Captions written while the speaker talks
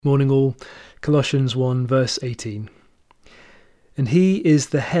Morning all, Colossians 1 verse 18. And he is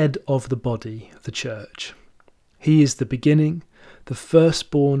the head of the body, the church. He is the beginning, the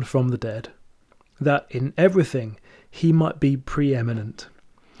firstborn from the dead, that in everything he might be preeminent.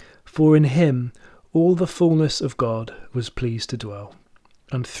 For in him all the fullness of God was pleased to dwell,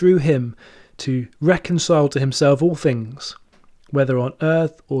 and through him to reconcile to himself all things, whether on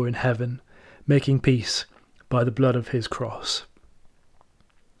earth or in heaven, making peace by the blood of his cross.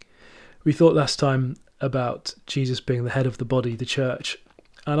 We thought last time about Jesus being the head of the body, the church,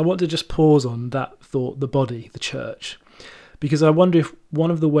 and I want to just pause on that thought, the body, the church, because I wonder if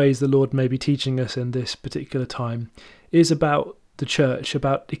one of the ways the Lord may be teaching us in this particular time is about the church,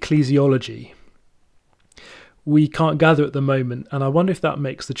 about ecclesiology. We can't gather at the moment, and I wonder if that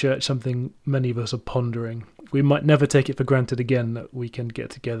makes the church something many of us are pondering. We might never take it for granted again that we can get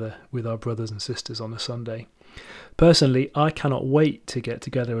together with our brothers and sisters on a Sunday. Personally, I cannot wait to get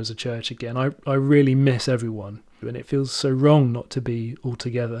together as a church again. I really miss everyone, and it feels so wrong not to be all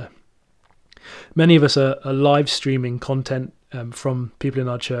together. Many of us are live streaming content from people in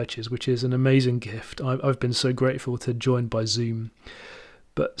our churches, which is an amazing gift. I've been so grateful to join by Zoom.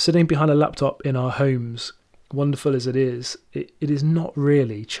 But sitting behind a laptop in our homes, wonderful as it is not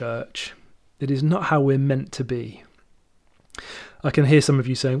really church. It is not how we're meant to be. I can hear some of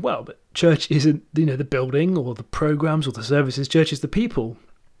you saying, well, but church isn't, the building or the programs or the services. Church is the people.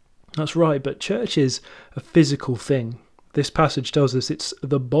 That's right, but church is a physical thing. This passage tells us it's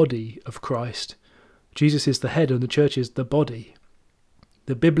the body of Christ. Jesus is the head and the church is the body.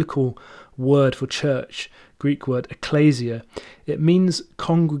 The biblical word for church, Greek word ecclesia, it means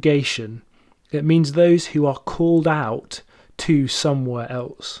congregation. It means those who are called out to somewhere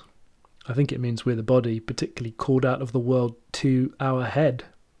else. I think it means we're the body, particularly called out of the world to our head.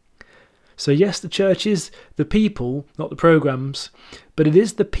 So yes, the church is the people, not the programs, but it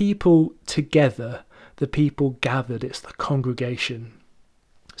is the people together, the people gathered. It's the congregation.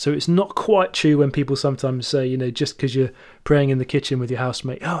 So it's not quite true when people sometimes say, just because you're praying in the kitchen with your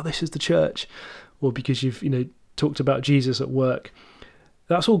housemate, oh, this is the church, or because you've, talked about Jesus at work.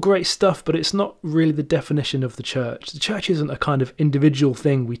 That's all great stuff, but it's not really the definition of the church. The church isn't a kind of individual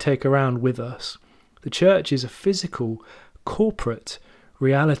thing we take around with us. The church is a physical, corporate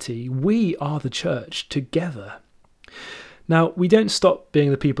reality. We are the church together. Now, we don't stop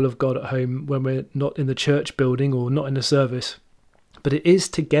being the people of God at home when we're not in the church building or not in the service, but it is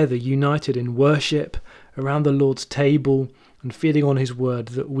together, united in worship, around the Lord's table and feeding on his word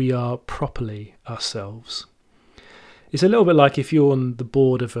that we are properly ourselves. It's a little bit like if you're on the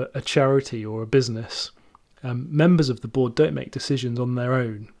board of a charity or a business. Members of the board don't make decisions on their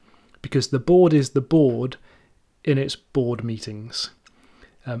own because the board is the board in its board meetings.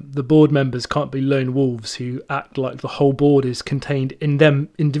 The board members can't be lone wolves who act like the whole board is contained in them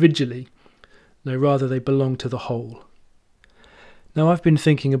individually. No, rather they belong to the whole. Now I've been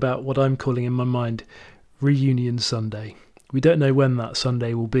thinking about what I'm calling in my mind Reunion Sunday. We don't know when that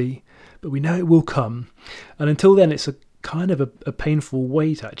Sunday will be, but we know it will come. And until then, it's a kind of a painful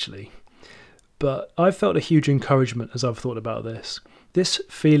wait, actually. But I've felt a huge encouragement as I've thought about this. This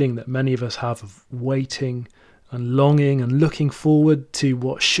feeling that many of us have of waiting and longing and looking forward to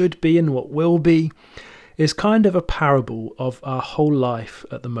what should be and what will be is kind of a parable of our whole life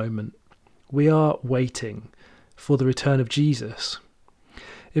at the moment. We are waiting for the return of Jesus.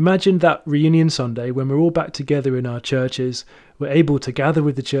 Imagine that reunion Sunday when we're all back together in our churches. We're able to gather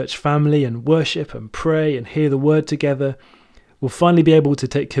with the church family and worship and pray and hear the word together. We'll finally be able to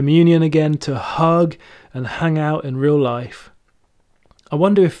take communion again, to hug and hang out in real life. I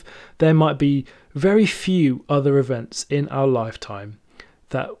wonder if there might be very few other events in our lifetime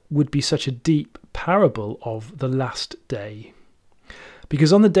that would be such a deep parable of the last day.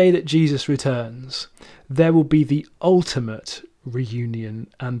 Because on the day that Jesus returns, there will be the ultimate reunion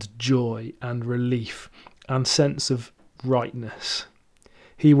and joy and relief and sense of rightness.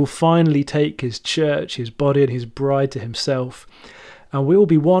 He will finally take his church, his body and his bride to himself, and we will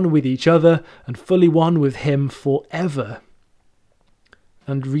be one with each other and fully one with him forever.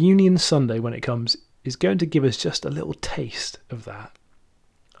 And Reunion Sunday, when it comes, is going to give us just a little taste of that.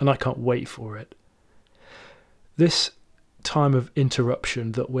 And I can't wait for it. This time of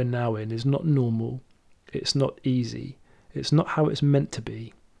interruption that we're now in is not normal. It's not easy. It's not how it's meant to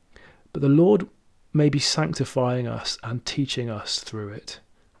be. But the Lord may be sanctifying us and teaching us through it.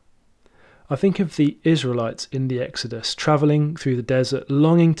 I think of the Israelites in the Exodus, travelling through the desert,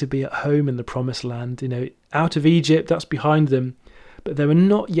 longing to be at home in the promised land. Out of Egypt, that's behind them, but they were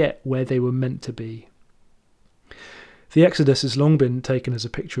not yet where they were meant to be. The Exodus has long been taken as a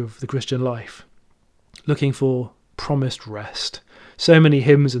picture of the Christian life, looking for promised rest, So many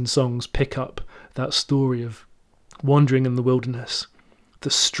hymns and songs pick up that story of wandering in the wilderness,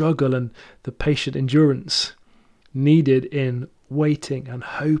 the struggle and the patient endurance needed in waiting and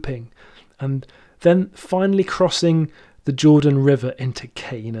hoping, and then finally crossing the Jordan River into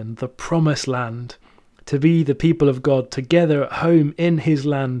Canaan, the promised land, to be the people of God together at home in his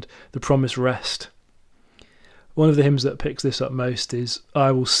land, the promised rest. One of the hymns that picks this up most is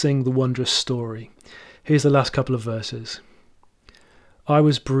I Will Sing the Wondrous Story. Here's the last couple of verses. I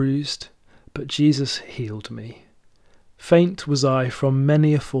was bruised, but Jesus healed me. Faint was I from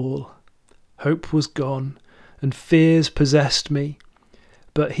many a fall. Hope was gone, and fears possessed me,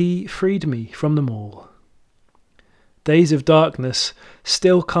 but he freed me from them all. Days of darkness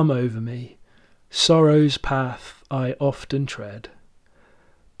still come over me. Sorrow's path I often tread.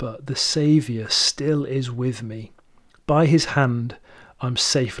 But the Saviour still is with me. By his hand I'm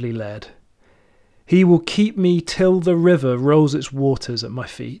safely led. He will keep me till the river rolls its waters at my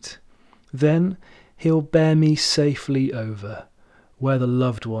feet. Then he'll bear me safely over, where the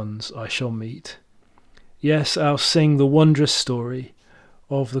loved ones I shall meet. Yes, I'll sing the wondrous story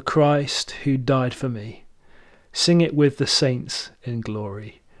of the Christ who died for me. Sing it with the saints in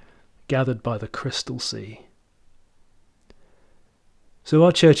glory, gathered by the crystal sea. So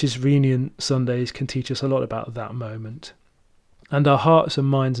our church's reunion Sundays can teach us a lot about that moment. And our hearts and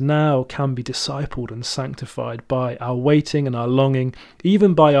minds now can be discipled and sanctified by our waiting and our longing,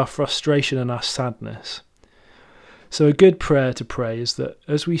 even by our frustration and our sadness. So a good prayer to pray is that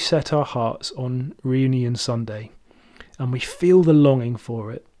as we set our hearts on Reunion Sunday and we feel the longing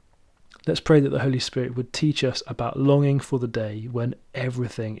for it, let's pray that the Holy Spirit would teach us about longing for the day when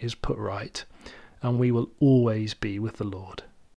everything is put right and we will always be with the Lord.